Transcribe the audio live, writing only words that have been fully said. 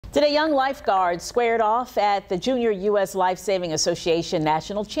Today, young lifeguards squared off at the Junior U.S. Lifesaving Association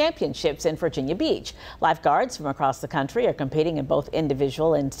National Championships in Virginia Beach. Lifeguards from across the country are competing in both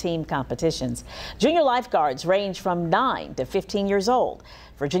individual and team competitions. Junior lifeguards range from 9 to 15 years old.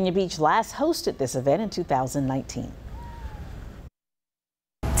 Virginia Beach last hosted this event in 2019.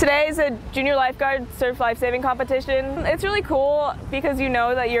 Today is a junior lifeguard surf lifesaving competition. It's really cool because you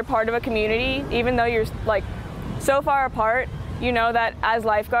know that you're part of a community, even though you're so far apart. You know that as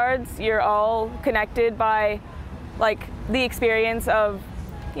lifeguards, you're all connected by the experience of,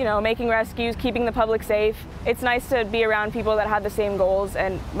 making rescues, keeping the public safe. It's nice to be around people that have the same goals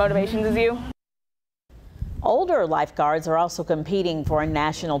and motivations as you. Older lifeguards are also competing for a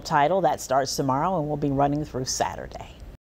national title that starts tomorrow and will be running through Saturday.